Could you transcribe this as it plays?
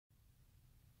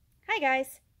Hi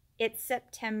guys, it's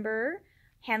September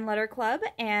Hand Letter Club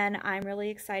and I'm really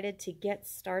excited to get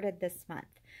started this month.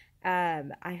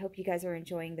 I hope you guys are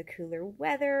enjoying the cooler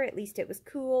weather. At least it was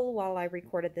cool while I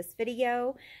recorded this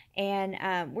video. And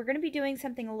we're going to be doing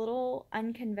something a little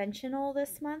unconventional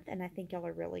this month and I think y'all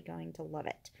are really going to love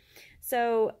it.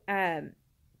 So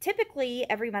typically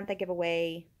every month I give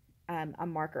away a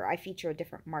marker. I feature a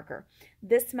different marker.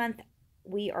 This month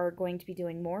we are going to be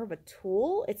doing more of a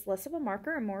tool. It's less of a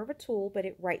marker and more of a tool, but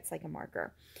it writes like a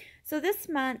marker. So this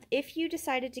month, if you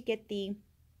decided to get the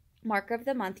marker of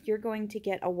the month, you're going to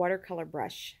get a watercolor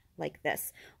brush like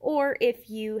this. Or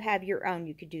if you have your own,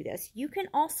 you could do this. You can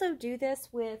also do this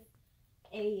with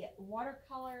a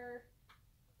watercolor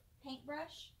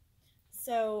paintbrush.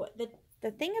 So the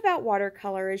thing about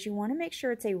watercolor is you want to make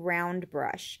sure it's a round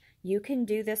brush. You can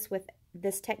do this with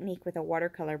this technique with a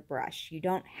watercolor brush. You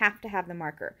don't have to have the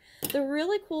marker. The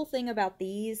really cool thing about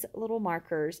these little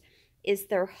markers is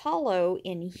they're hollow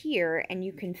in here and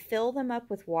you can fill them up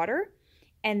with water,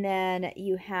 and then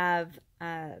you have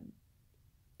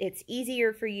it's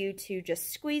easier for you to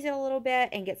just squeeze it a little bit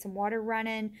and get some water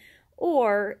running.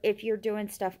 Or if you're doing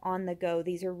stuff on the go,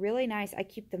 these are really nice. I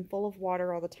keep them full of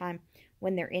water all the time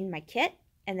when they're in my kit.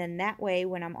 And then that way,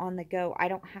 when I'm on the go, I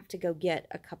don't have to go get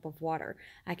a cup of water.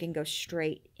 I can go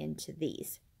straight into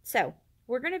these. So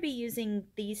we're going to be using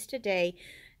these today.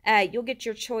 You'll get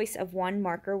your choice of one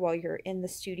marker while you're in the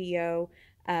studio,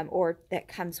 or that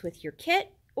comes with your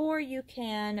kit, or you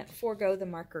can forego the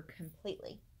marker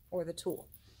completely, or the tool.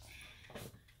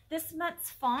 This month's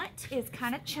font is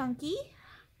kind of chunky.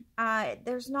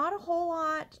 There's not a whole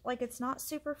lot, like it's not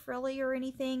super frilly or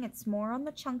anything. It's more on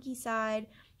the chunky side.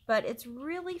 But it's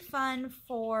really fun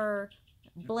for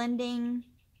blending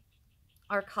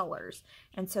our colors.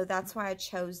 And so that's why I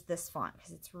chose this font,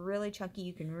 because it's really chunky.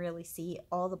 You can really see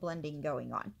all the blending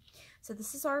going on. So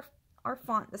this is our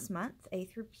font this month, A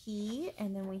through P.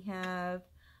 And then we have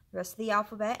the rest of the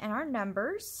alphabet and our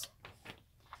numbers.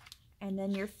 And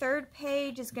then your third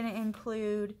page is going to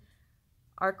include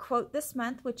our quote this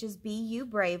month, which is "Be You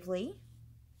Bravely."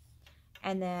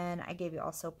 And then I gave you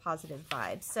also positive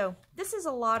vibes. So this is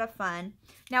a lot of fun.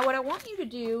 Now what I want you to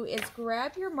do is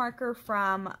grab your marker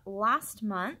from last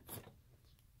month,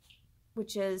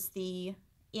 which is the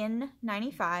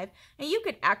N95. And you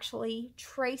could actually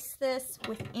trace this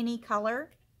with any color.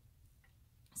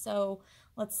 So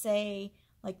let's say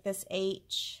like this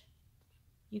H,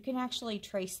 you can actually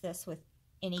trace this with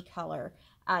any color.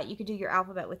 You could do your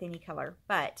alphabet with any color,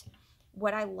 but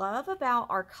what I love about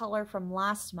our color from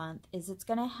last month is it's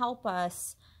going to help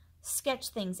us sketch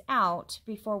things out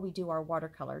before we do our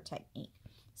watercolor technique.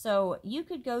 So you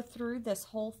could go through this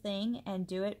whole thing and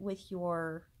do it with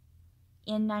your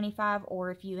N95,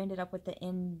 or if you ended up with the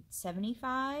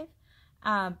N75,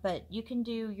 but you can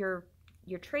do your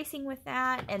tracing with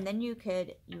that, and then you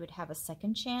would have a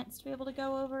second chance to be able to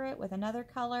go over it with another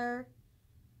color.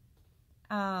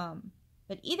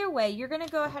 But either way, you're going to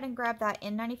go ahead and grab that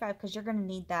N95 because you're going to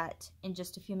need that in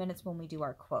just a few minutes when we do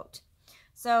our quote.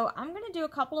 So I'm going to do a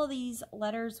couple of these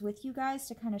letters with you guys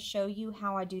to kind of show you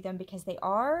how I do them, because they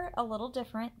are a little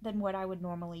different than what I would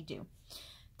normally do.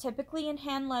 Typically in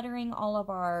hand lettering, all of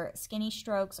our skinny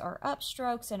strokes are up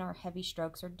strokes and our heavy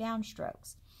strokes are down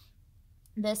strokes.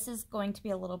 This is going to be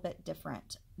a little bit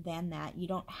different than that. You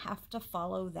don't have to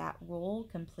follow that rule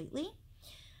completely,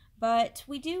 but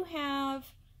we do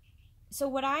have... So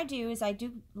what I do is I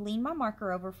do lean my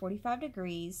marker over 45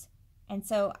 degrees, and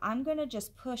so I'm going to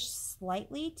just push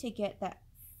slightly to get that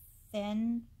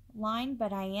thin line,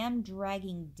 but I am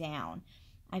dragging down.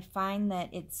 I find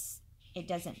that it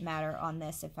doesn't matter on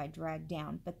this if I drag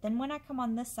down, but then when I come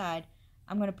on this side,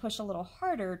 I'm going to push a little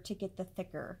harder to get the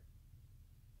thicker.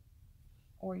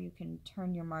 Or you can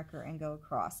turn your marker and go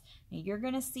across. Now you're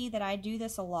going to see that I do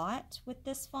this a lot with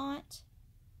this font.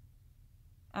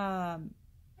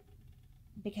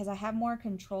 Because I have more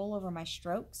control over my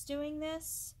strokes doing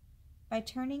this by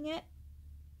turning it.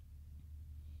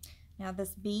 Now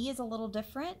this B is a little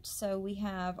different, so we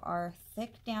have our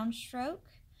thick downstroke,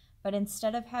 but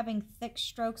instead of having thick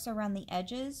strokes around the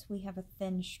edges, we have a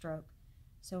thin stroke.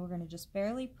 So we're going to just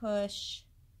barely push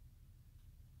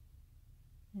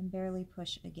and barely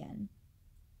push again.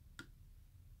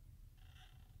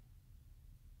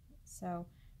 So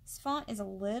this font is a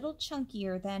little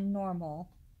chunkier than normal.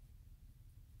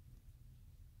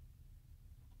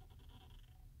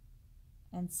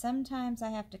 And sometimes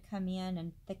I have to come in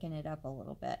and thicken it up a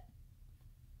little bit.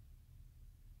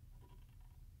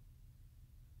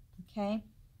 Okay.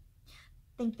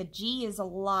 I think the G is a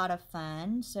lot of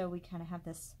fun. So we kind of have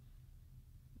this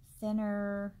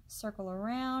thinner circle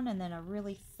around and then a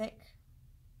really thick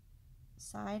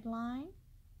side line.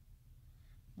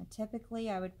 Now, typically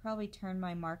I would probably turn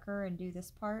my marker and do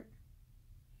this part,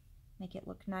 make it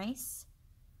look nice.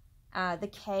 The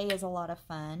K is a lot of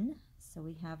fun. So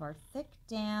we have our thick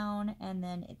down, and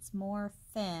then it's more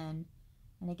thin,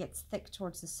 and it gets thick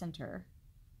towards the center.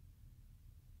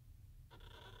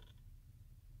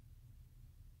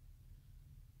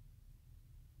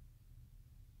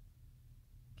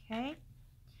 Okay,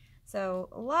 so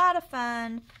a lot of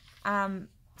fun.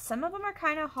 Some of them are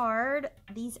kind of hard.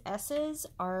 These S's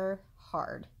are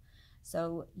hard.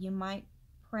 So you might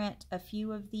print a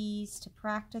few of these to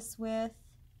practice with.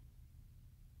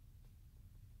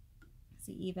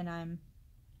 See, even I'm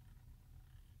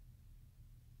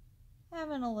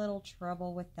having a little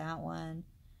trouble with that one.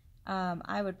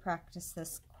 I would practice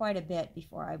this quite a bit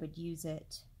before I would use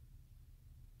it.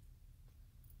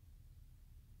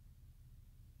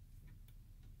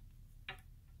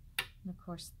 And of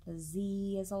course, the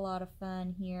Z is a lot of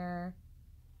fun here.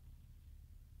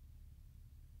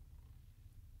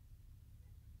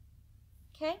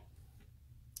 Okay,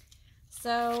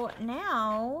 so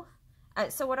now,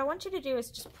 so what I want you to do is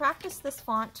just practice this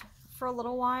font for a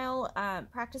little while.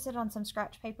 Practice it on some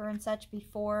scratch paper and such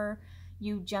before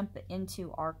you jump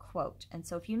into our quote. And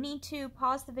so if you need to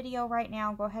pause the video right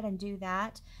now, go ahead and do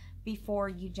that before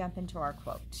you jump into our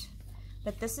quote.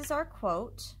 But this is our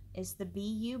quote, is the Be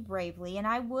You Bravely. And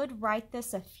I would write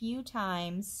this a few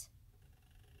times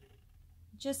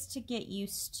just to get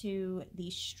used to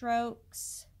these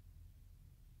strokes.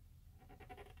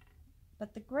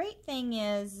 But the great thing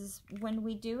is when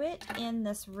we do it in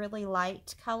this really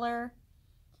light color,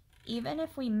 even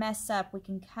if we mess up, we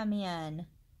can come in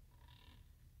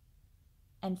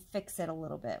and fix it a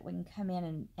little bit. We can come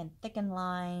in and thicken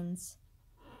lines.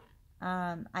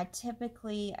 I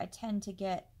tend to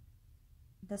get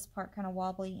this part kind of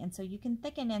wobbly, and so you can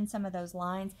thicken in some of those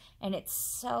lines, and it's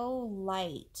so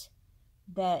light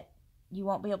that you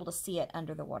won't be able to see it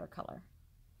under the watercolor.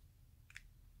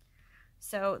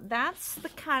 So that's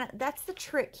the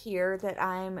trick here that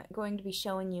I'm going to be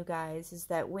showing you guys, is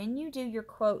that when you do your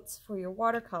quotes for your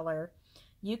watercolor,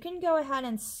 you can go ahead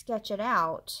and sketch it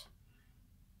out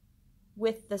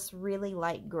with this really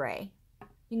light gray.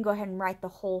 You can go ahead and write the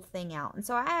whole thing out. And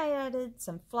so I added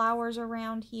some flowers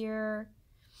around here,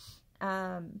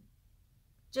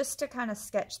 just to kind of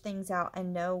sketch things out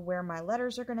and know where my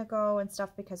letters are going to go and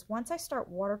stuff, because once I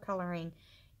start watercoloring,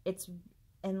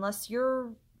 unless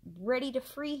you're ready to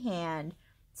freehand,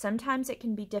 sometimes it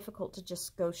can be difficult to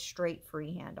just go straight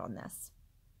freehand on this.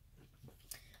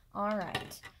 All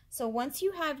right, so once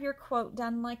you have your quote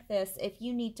done like this, if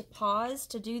you need to pause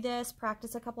to do this,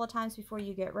 practice a couple of times before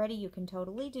you get ready, you can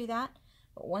totally do that.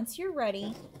 But once you're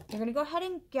ready, you're going to go ahead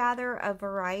and gather a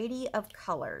variety of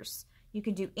colors. You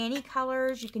can do any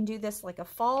colors. You can do this like a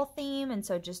fall theme, and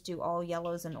so just do all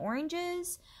yellows and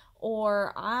oranges,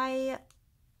 or I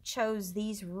chose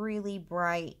these really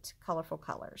bright, colorful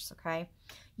colors, okay?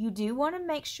 You do want to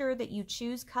make sure that you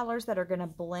choose colors that are going to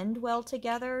blend well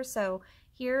together. So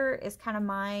here is kind of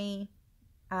my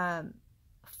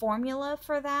formula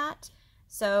for that.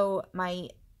 So my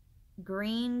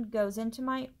green goes into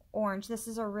my orange. This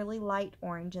is a really light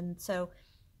orange, and so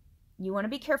you want to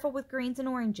be careful with greens and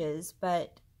oranges,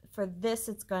 but for this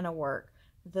it's going to work.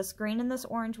 This green and this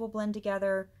orange will blend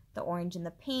together, the orange and the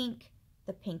pink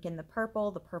and the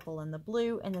purple and the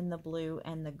blue, and then the blue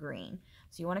and the green.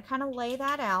 So you want to kind of lay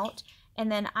that out.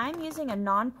 And then I'm using a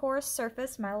non-porous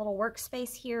surface. My little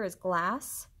workspace here is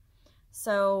glass.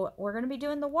 So we're going to be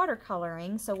doing the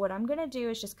watercoloring. So what I'm going to do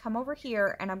is just come over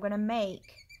here, and I'm going to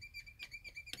make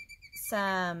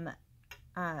some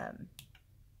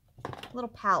little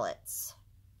palettes.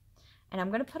 And I'm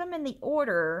going to put them in the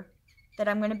order that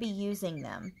I'm going to be using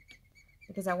them,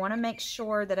 because I want to make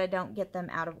sure that I don't get them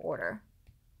out of order.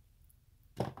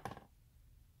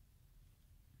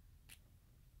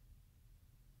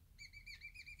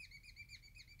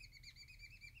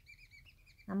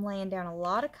 I'm laying down a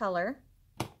lot of color.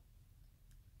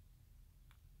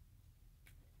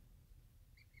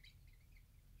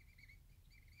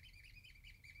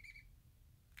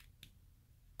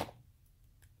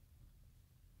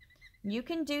 You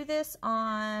can do this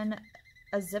on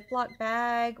a Ziploc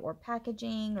bag or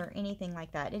packaging or anything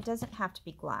like that. It doesn't have to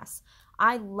be glass.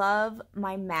 I love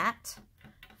my mat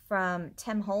from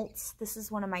Tim Holtz. This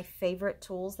is one of my favorite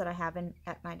tools that I have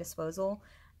at my disposal.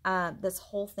 This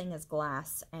whole thing is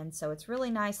glass, and so it's really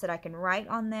nice that I can write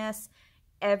on this.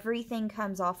 Everything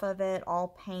comes off of it,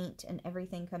 all paint and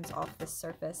everything comes off this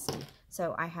surface,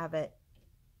 so I have it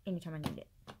anytime I need it.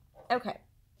 Okay,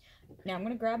 now I'm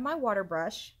going to grab my water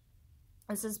brush.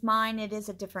 This is mine. It is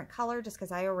a different color just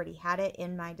because I already had it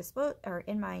in my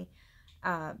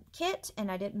kit,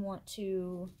 and I didn't want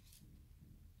to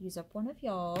use up one of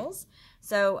y'all's.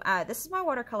 So this is my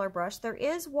watercolor brush. There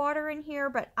is water in here,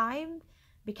 but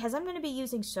because I'm going to be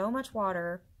using so much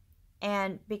water,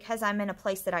 and because I'm in a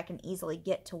place that I can easily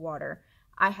get to water,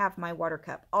 I have my water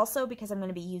cup. Also, because I'm going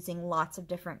to be using lots of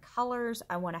different colors,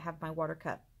 I want to have my water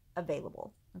cup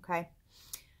available, okay?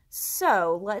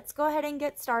 So let's go ahead and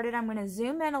get started. I'm going to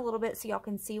zoom in a little bit so y'all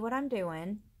can see what I'm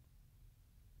doing.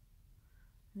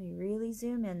 Let me really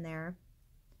zoom in there.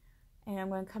 And I'm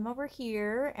going to come over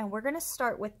here, and we're going to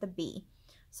start with the B.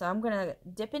 So I'm going to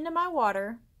dip into my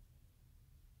water,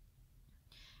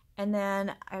 and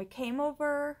then I came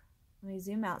over, let me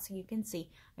zoom out so you can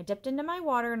see. I dipped into my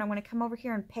water, and I'm going to come over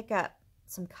here and pick up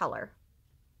some color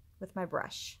with my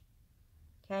brush.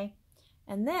 Okay?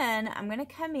 And then I'm going to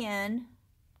come in,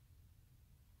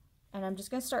 and I'm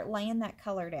just going to start laying that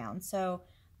color down. So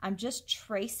I'm just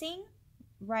tracing,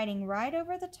 writing right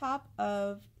over the top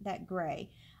of that gray.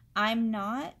 I'm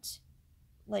not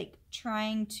like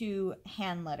trying to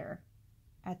hand letter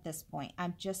at this point.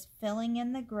 I'm just filling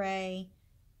in the gray,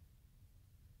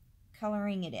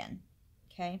 coloring it in,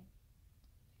 okay?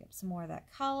 Pick up some more of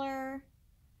that color,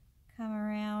 come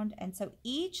around, and so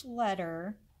each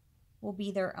letter will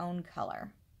be their own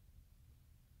color.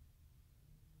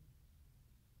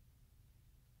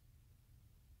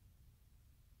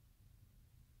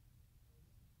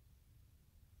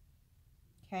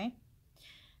 Okay?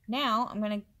 Now I'm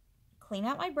going to clean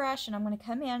out my brush, and I'm going to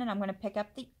come in and I'm going to pick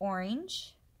up the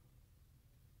orange,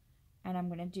 and I'm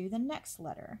going to do the next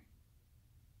letter.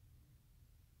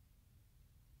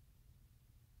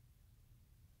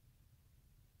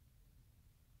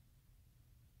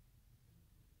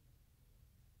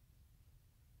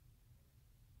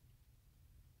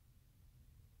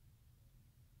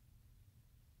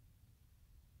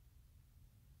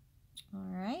 All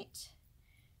right.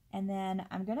 And then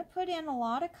I'm going to put in a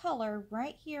lot of color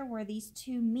right here where these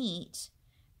two meet.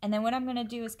 And then what I'm going to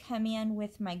do is come in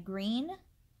with my green,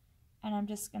 and I'm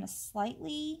just going to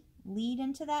slightly lead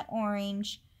into that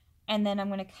orange, and then I'm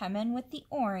going to come in with the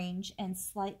orange and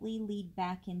slightly lead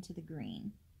back into the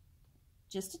green.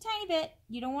 Just a tiny bit.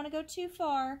 You don't want to go too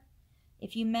far.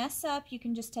 If you mess up, you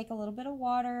can just take a little bit of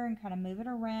water and kind of move it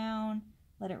around,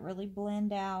 let it really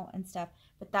blend out and stuff.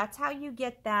 But that's how you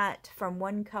get that from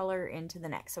one color into the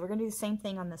next. So we're going to do the same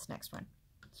thing on this next one.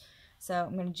 So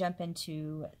I'm going to jump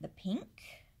into the pink.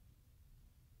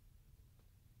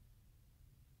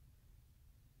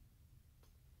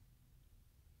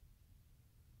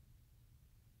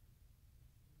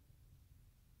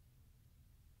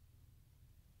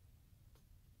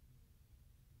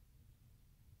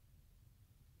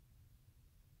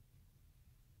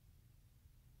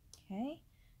 Okay.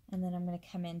 And then I'm going to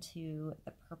come into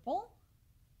the purple.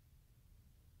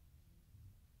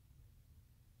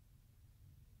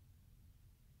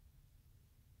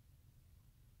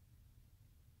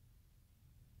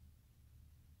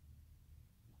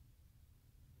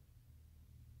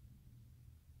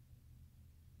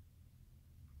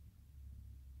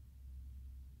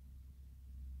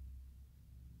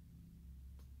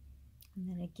 And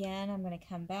then again, I'm going to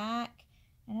come back,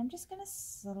 and I'm just going to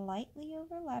slightly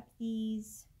overlap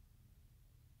these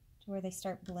to where they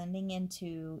start blending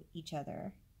into each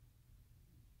other.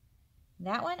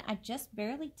 That one, I just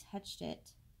barely touched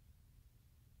it.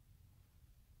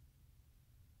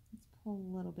 Let's pull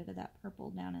a little bit of that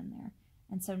purple down in there.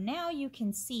 And so now you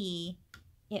can see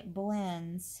it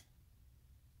blends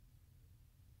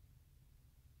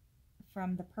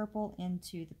from the purple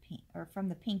into the pink, or from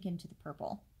the pink into the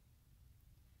purple.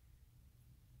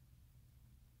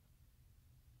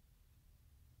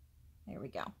 There we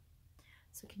go.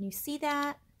 So can you see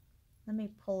that? Let me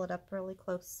pull it up really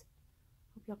close.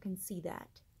 Hope y'all can see that.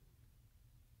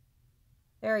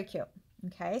 Very cute.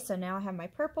 Okay, so now I have my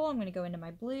purple. I'm going to go into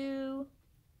my blue.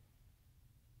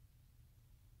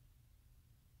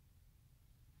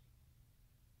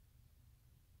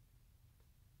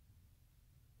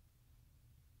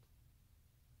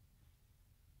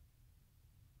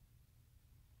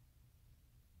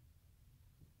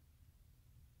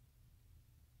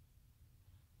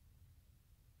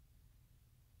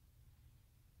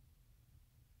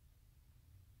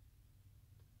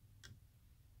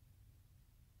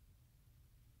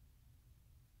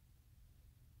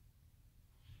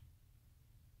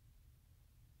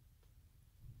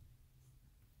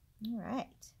 All right,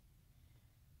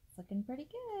 it's looking pretty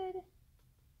good.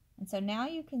 And so now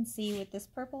you can see with this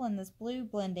purple and this blue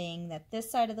blending that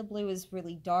this side of the blue is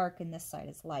really dark and this side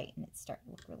is light, and it's starting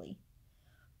to look really,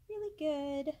 really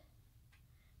good.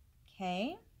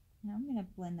 Okay, now I'm going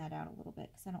to blend that out a little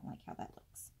bit because I don't like how that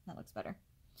looks. That looks better.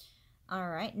 All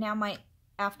right, now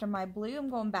after my blue, I'm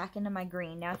going back into my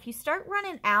green. Now, if you start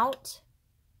running out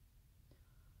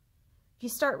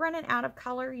of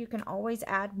color, you can always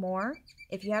add more.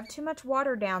 If you have too much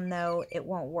water down, though, it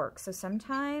won't work. So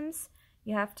sometimes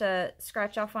you have to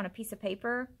scratch off on a piece of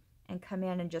paper and come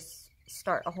in and just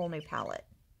start a whole new palette.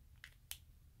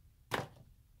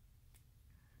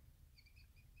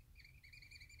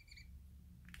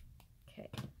 Okay,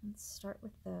 let's start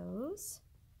with those.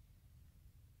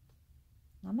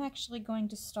 I'm actually going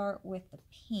to start with the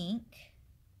pink.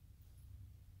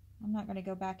 I'm not going to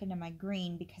go back into my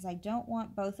green because I don't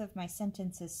want both of my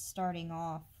sentences starting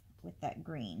off with that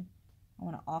green. I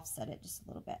want to offset it just a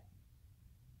little bit.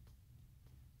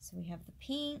 So we have the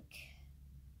pink.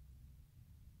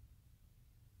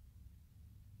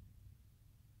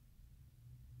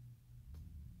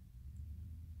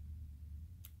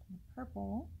 And the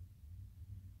purple.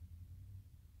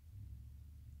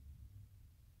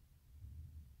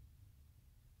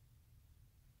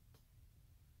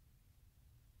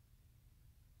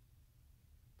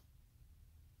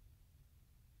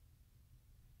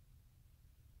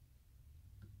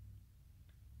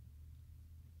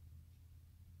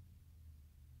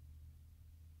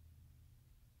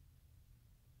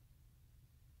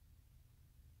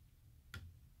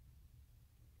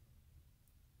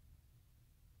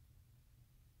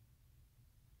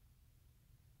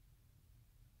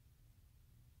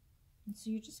 And so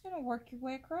you're just going to work your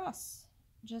way across,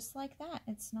 just like that.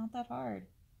 It's not that hard.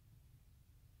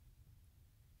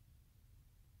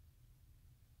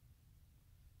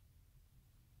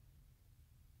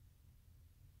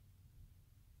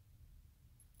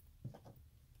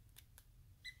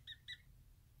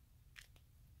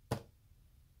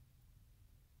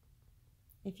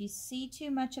 If you see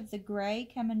too much of the gray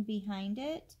coming behind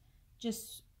it,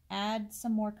 just add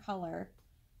some more color.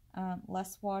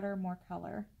 Less water, more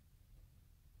color.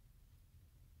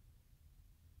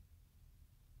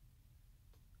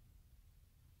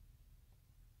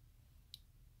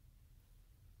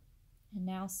 And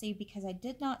now see, because I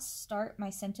did not start my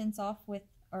sentence off with,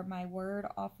 or my word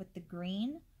off with the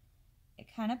green, it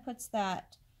kind of puts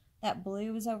that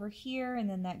blue is over here and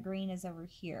then that green is over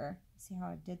here. See how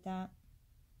I did that?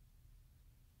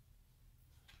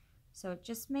 So it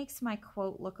just makes my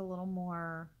quote look a little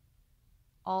more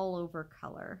all over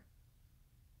color.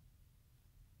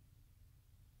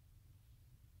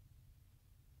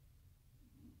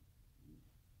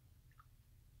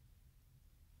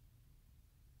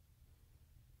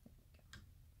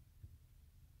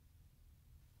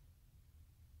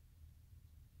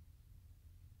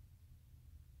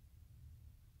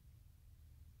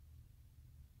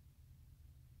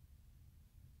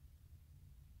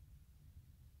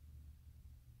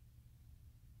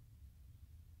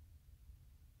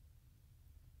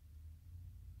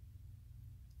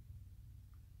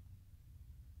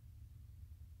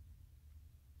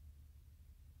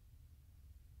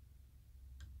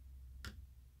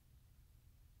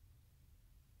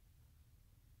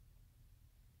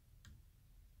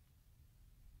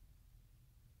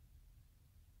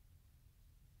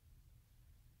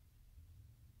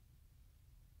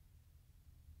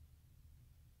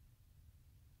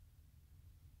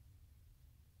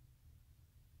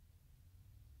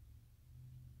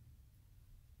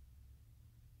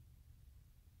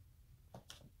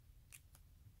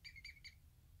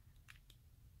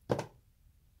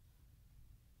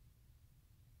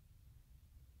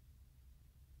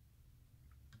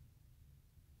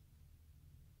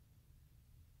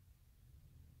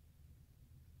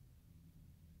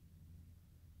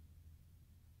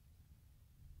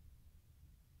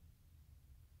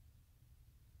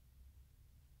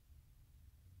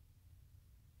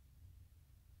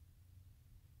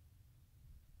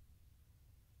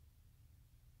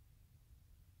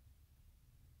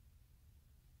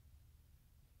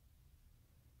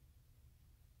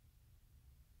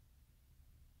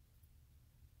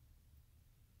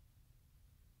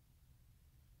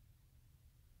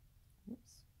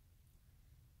 Oops.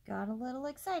 Got a little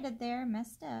excited there,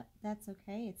 messed up. That's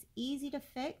okay, it's easy to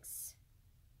fix.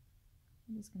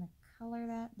 I'm just going to color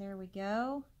that. There we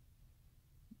go.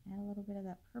 Add a little bit of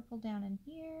that purple down in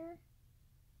here.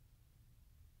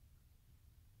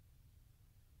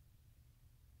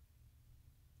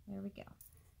 There we go.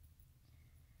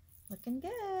 Looking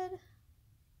good.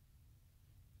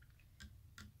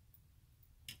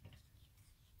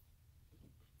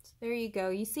 So there you go.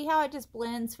 You see how it just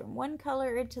blends from one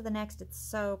color into the next? It's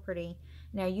so pretty.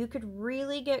 Now you could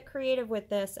really get creative with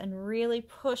this and really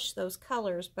push those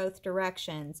colors both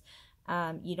directions.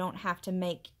 You don't have to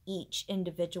make each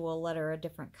individual letter a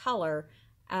different color.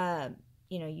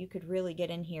 You know, you could really get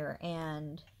in here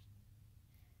and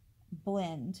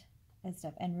blend and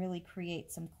stuff and really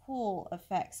create some cool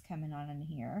effects coming on in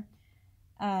here.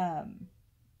 I'm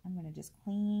going to just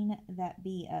clean that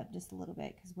bee up just a little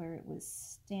bit because where it was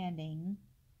standing,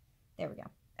 there we go.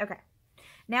 Okay.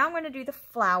 Now I'm going to do the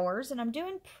flowers, and I'm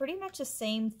doing pretty much the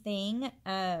same thing.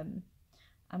 I'm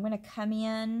going to come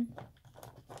in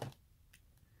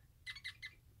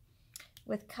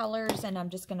with colors, and I'm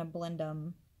just going to blend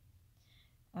them.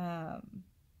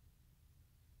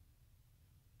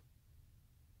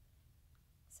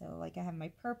 So like I have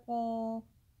my purple,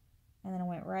 and then I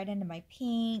went right into my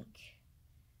pink,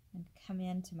 and come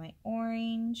into my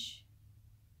orange,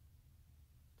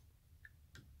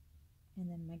 and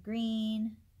then my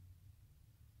green,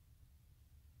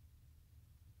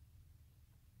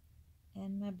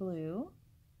 and my blue.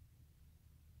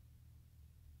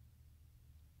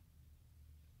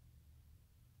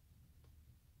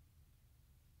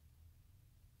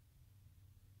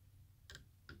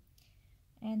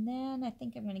 And then I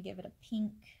think I'm going to give it a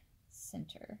pink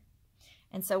center.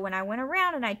 And so when I went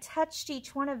around and I touched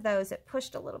each one of those, it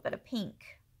pushed a little bit of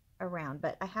pink around.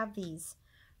 But I have these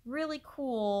really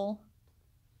cool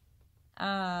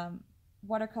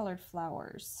watercolored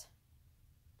flowers.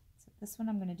 So this one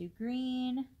I'm going to do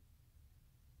green,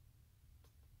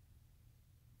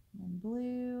 and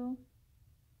blue,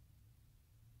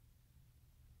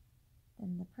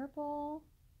 then the purple.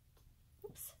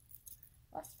 Oops,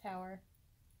 lost power.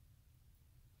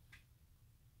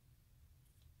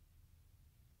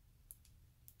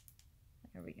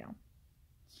 There we go.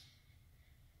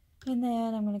 And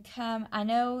then I'm going to come, I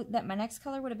know that my next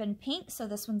color would have been pink, so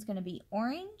this one's going to be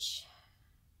orange.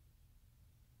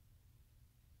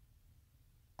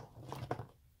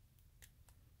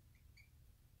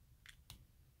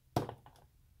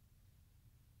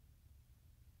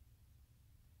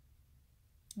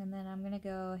 And then I'm going to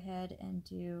go ahead and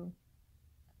do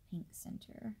a pink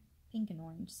center, pink and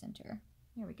orange center.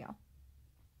 There we go.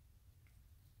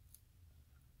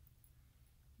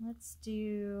 Let's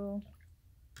do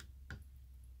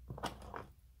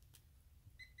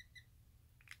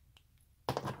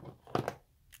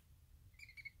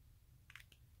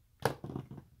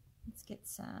let's get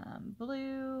some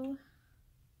blue.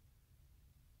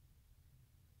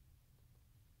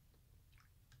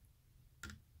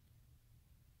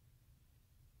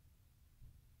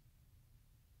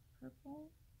 Purple.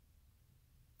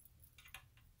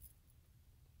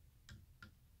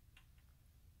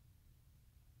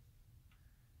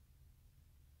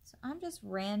 So I'm just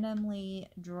randomly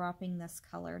dropping this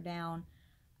color down.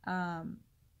 I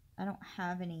don't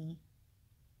have any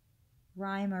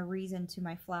rhyme or reason to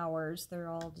my flowers. They're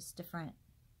all just different.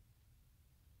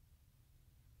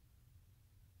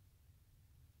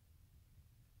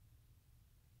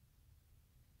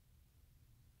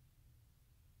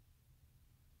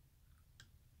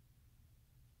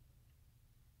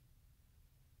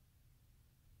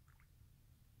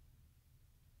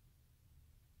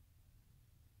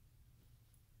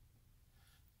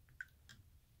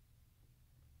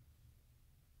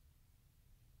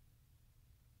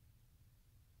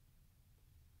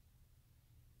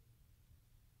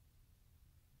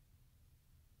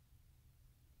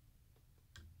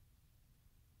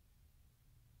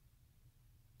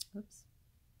 Oops,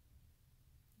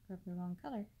 grabbed the wrong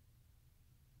color.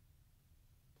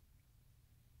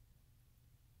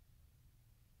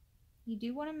 You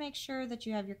do want to make sure that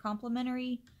you have your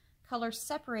complementary colors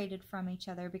separated from each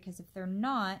other, because if they're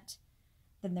not,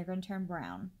 then they're going to turn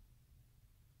brown.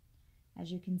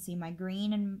 As you can see, my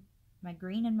green and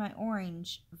my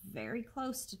orange very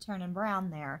close to turning brown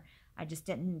there. I just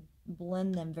didn't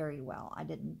blend them very well. I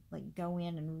didn't like go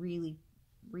in and really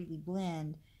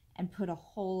blend and put a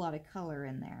whole lot of color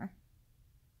in there.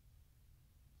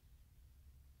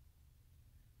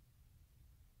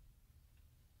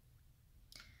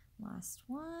 Last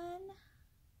one.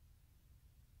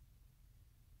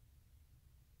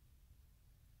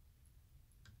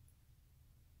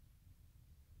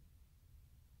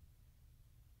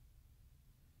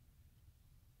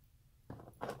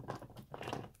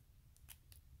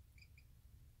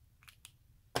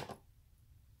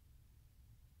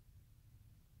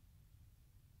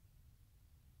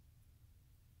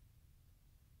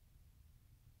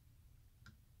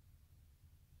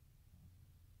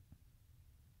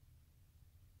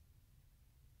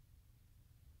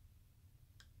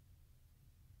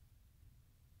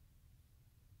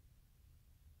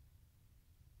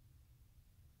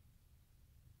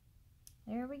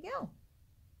 There we go.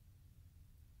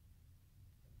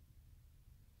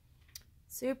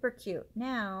 Super cute.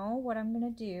 Now, what I'm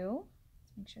going to do,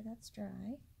 let's make sure that's dry.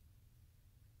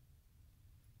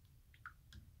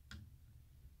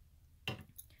 I'm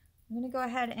going to go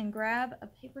ahead and grab a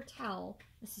paper towel.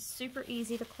 This is super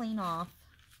easy to clean off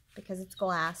because it's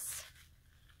glass.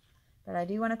 But I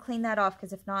do want to clean that off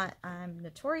because if not, I'm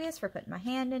notorious for putting my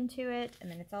hand into it and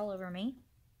then it's all over me.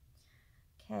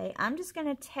 Okay, I'm just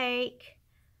going to take,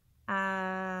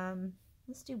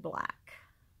 let's do black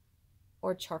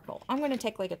or charcoal. I'm going to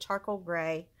take like a charcoal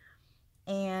gray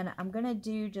and I'm going to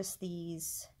do just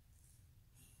these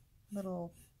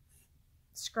little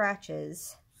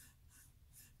scratches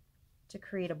to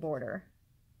create a border.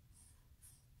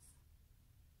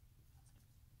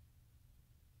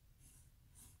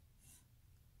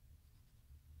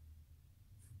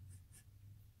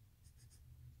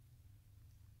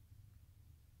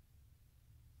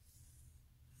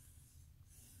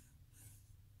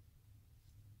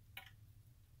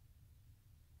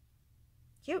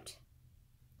 Cute.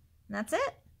 And that's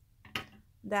it.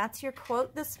 That's your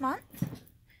quote this month.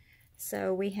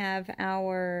 So we have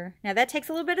our, now that takes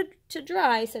a little bit to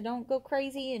dry, so don't go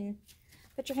crazy and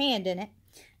put your hand in it.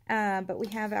 But we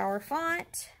have our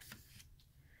font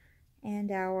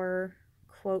and our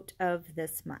quote of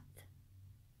this month.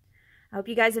 I hope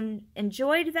you guys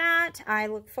enjoyed that. I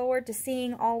look forward to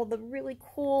seeing all of the really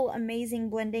cool, amazing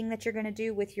blending that you're going to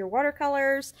do with your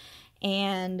watercolors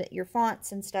and your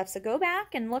fonts and stuff. So go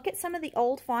back and look at some of the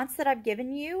old fonts that I've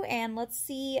given you and let's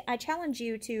see, I challenge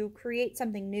you to create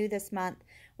something new this month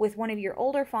with one of your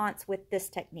older fonts with this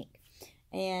technique.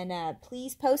 And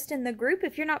please post in the group.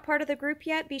 If you're not part of the group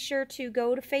yet, be sure to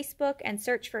go to Facebook and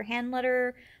search for hand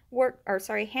lettering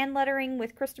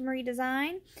with Krista Marie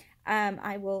Design.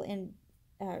 I will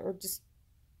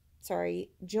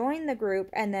join the group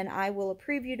and then I will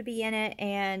approve you to be in it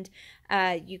and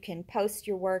you can post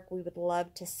your work. We would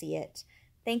love to see it.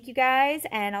 Thank you guys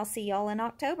and I'll see y'all in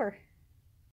October.